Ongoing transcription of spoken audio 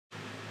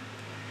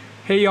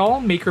Hey y'all,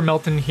 Maker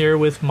Melton here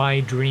with my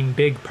Dream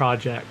Big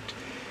project.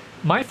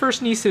 My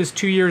first niece is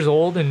 2 years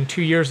old, and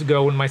 2 years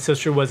ago when my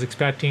sister was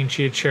expecting,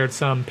 she had shared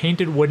some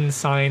painted wooden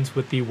signs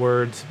with the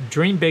words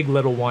Dream Big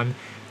Little One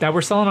that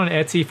were selling on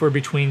Etsy for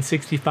between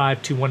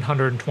 $65 to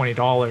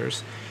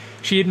 $120.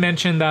 She had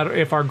mentioned that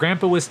if our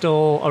grandpa was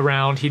still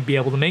around, he'd be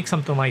able to make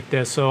something like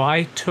this, so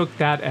I took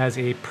that as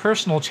a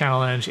personal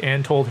challenge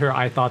and told her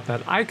I thought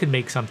that I could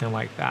make something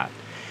like that.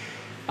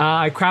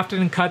 I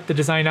crafted and cut the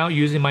design out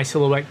using my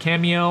Silhouette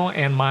Cameo,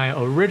 and my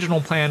original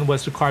plan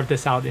was to carve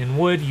this out in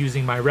wood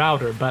using my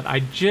router, but I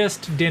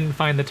just didn't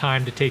find the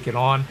time to take it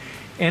on,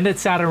 and it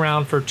sat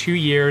around for 2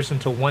 years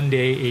until one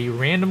day a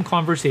random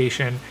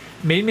conversation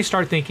made me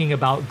start thinking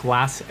about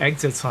glass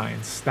exit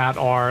signs that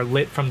are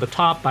lit from the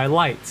top by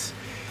lights.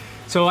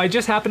 So I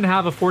just happened to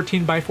have a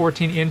 14 by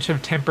 14 inch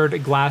of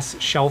tempered glass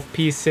shelf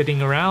piece sitting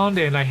around,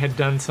 and I had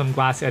done some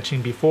glass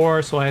etching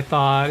before, so I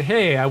thought,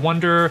 hey, I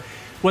wonder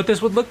what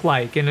this would look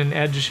like in an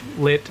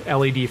edge-lit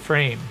LED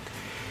frame.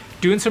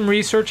 Doing some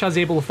research, I was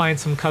able to find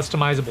some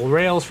customizable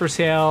rails for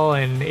sale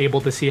and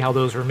able to see how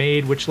those were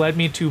made, which led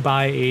me to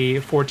buy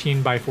a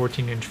 14 by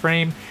 14 inch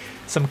frame,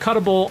 some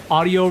cuttable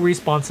audio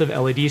responsive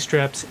LED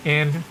strips,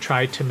 and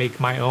try to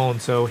make my own.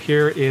 So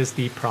here is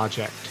the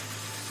project.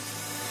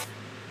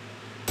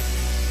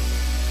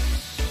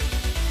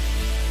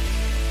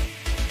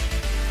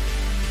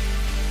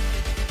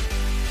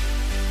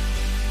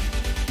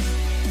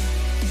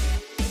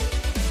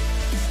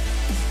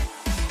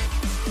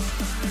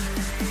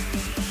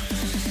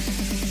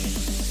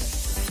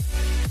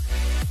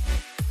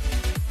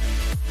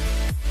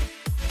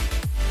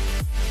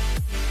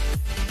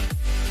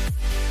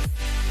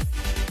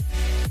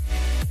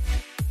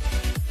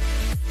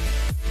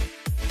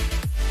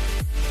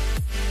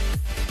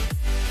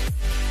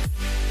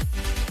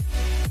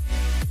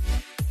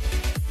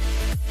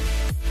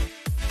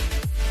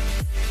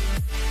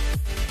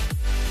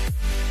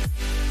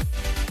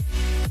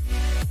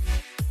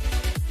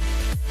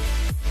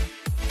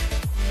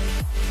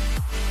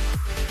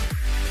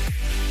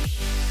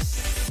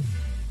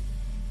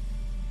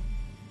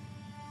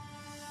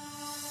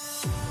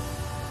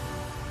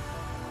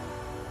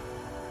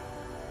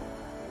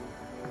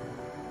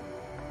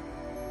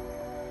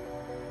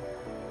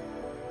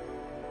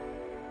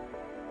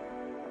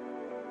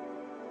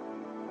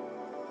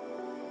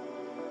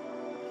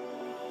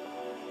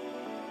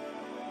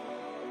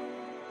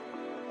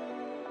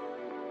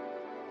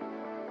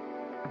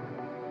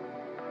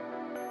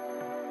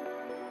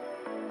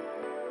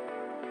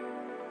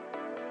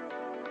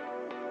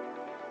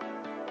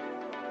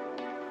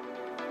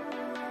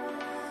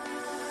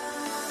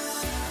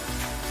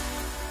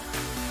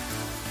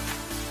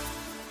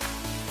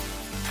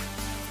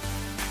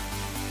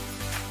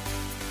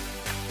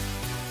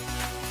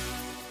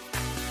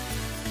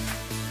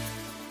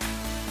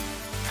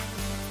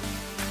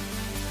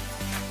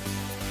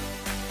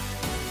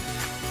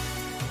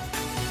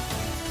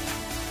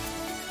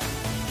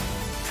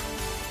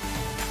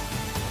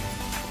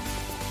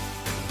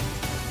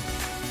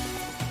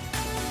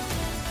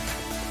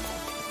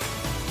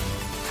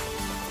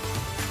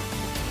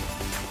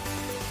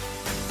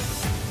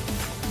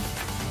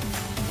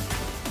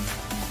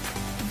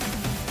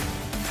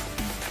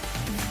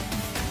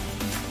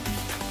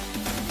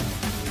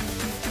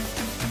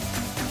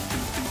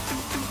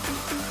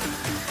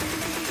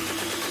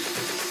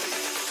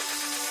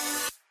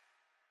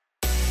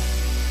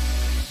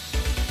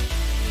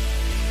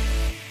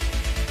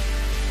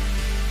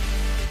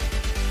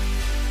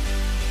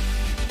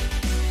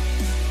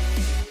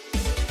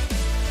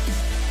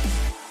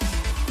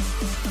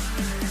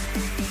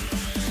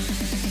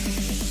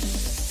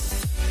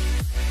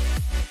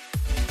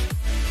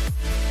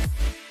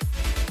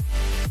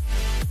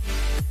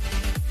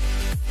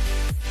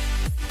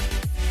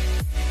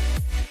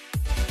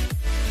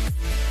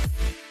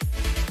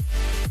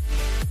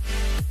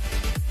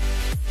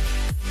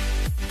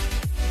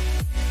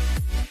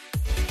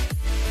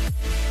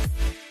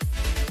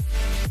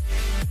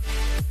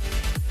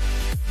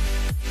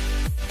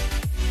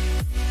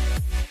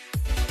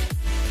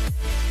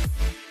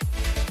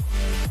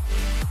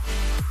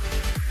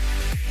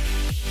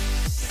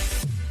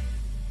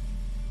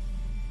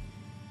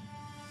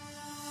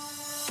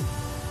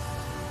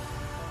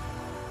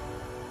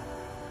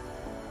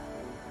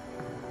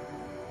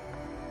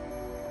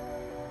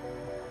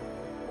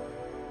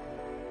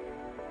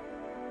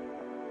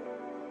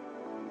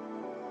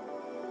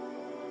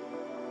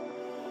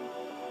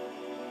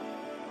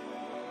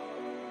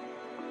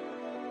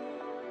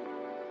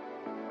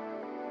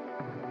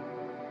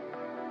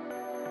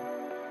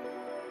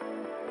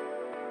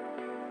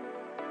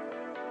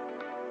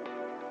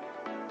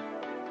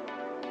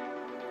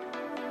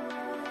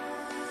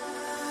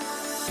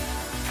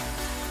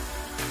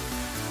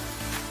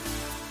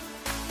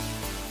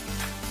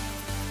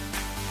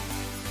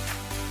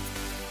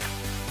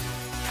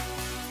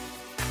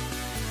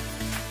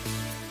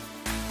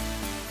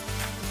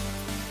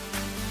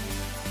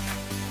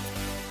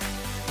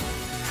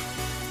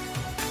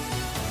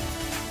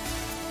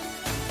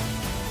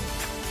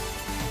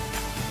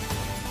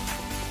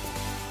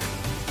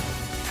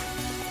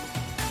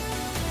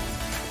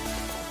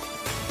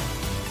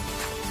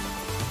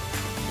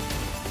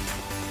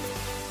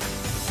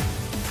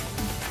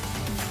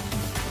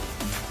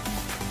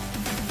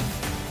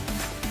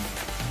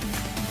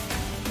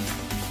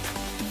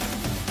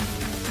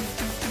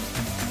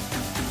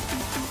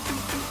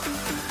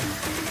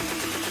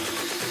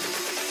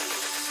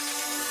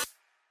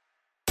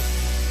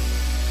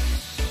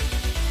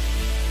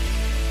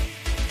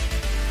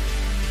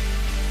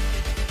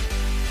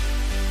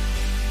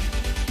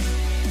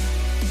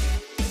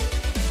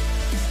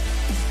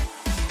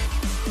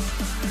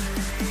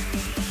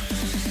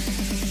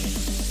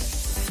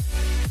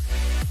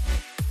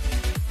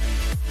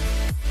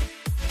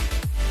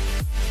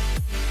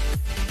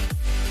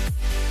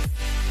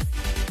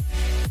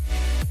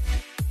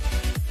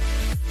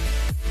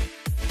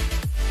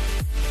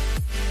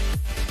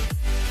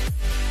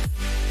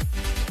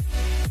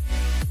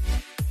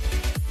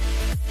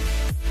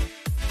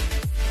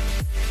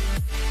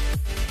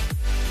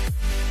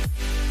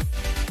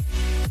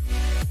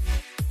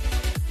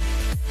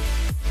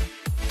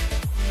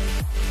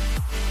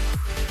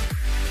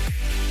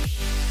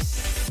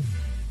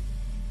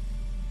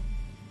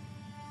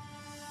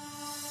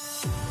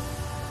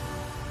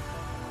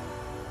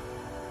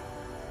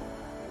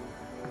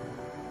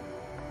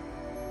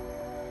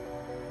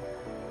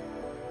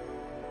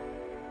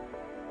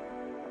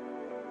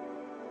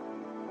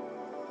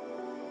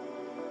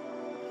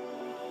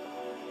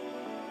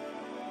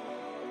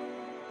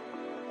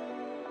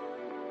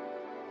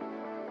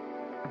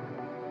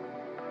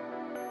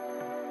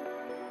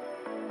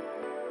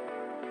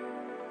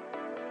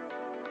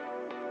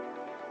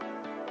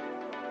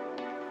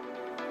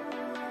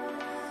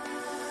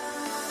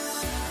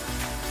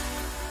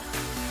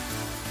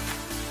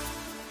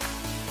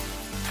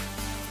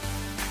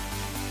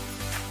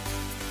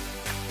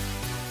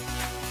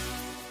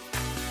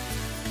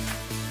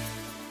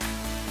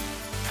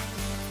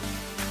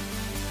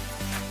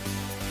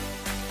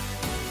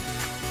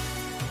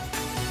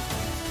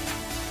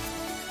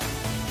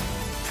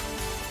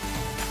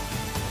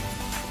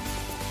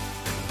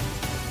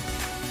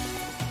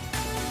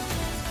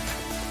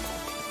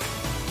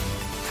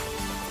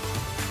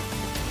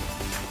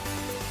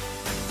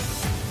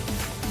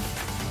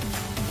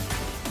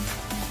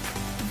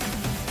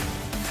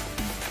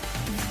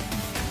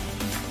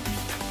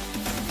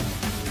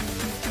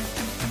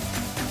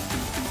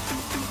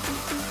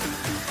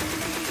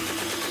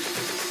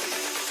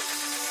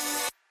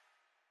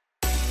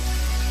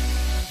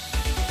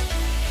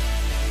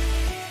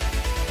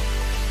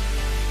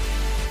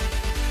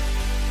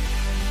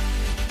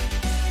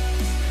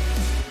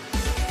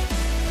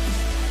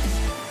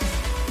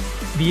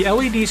 The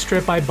LED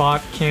strip I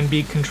bought can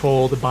be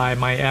controlled by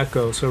my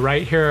Echo. So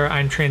right here,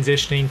 I'm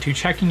transitioning to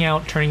checking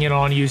out, turning it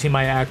on using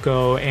my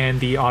Echo and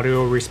the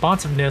audio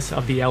responsiveness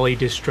of the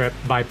LED strip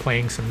by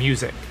playing some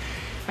music.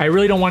 I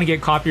really don't want to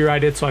get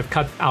copyrighted, so I've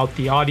cut out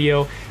the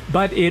audio,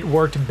 but it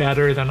worked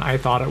better than I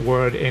thought it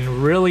would,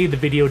 and really the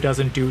video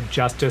doesn't do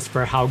justice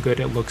for how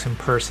good it looks in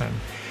person.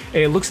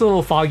 It looks a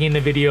little foggy in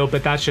the video,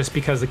 but that's just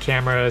because the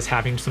camera is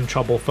having some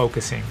trouble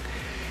focusing.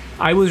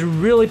 I was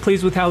really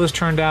pleased with how this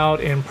turned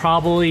out, and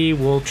probably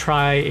will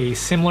try a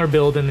similar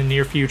build in the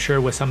near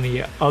future with some of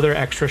the other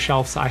extra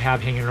shelves I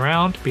have hanging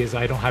around because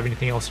I don't have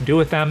anything else to do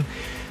with them.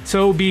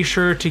 So be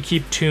sure to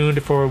keep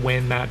tuned for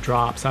when that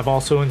drops. I've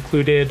also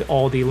included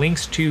all the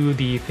links to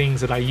the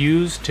things that I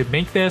use to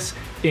make this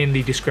in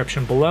the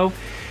description below.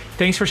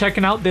 Thanks for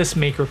checking out this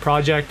maker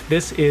project.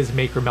 This is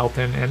Maker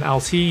Melton, and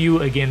I'll see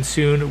you again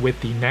soon with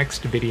the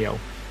next video.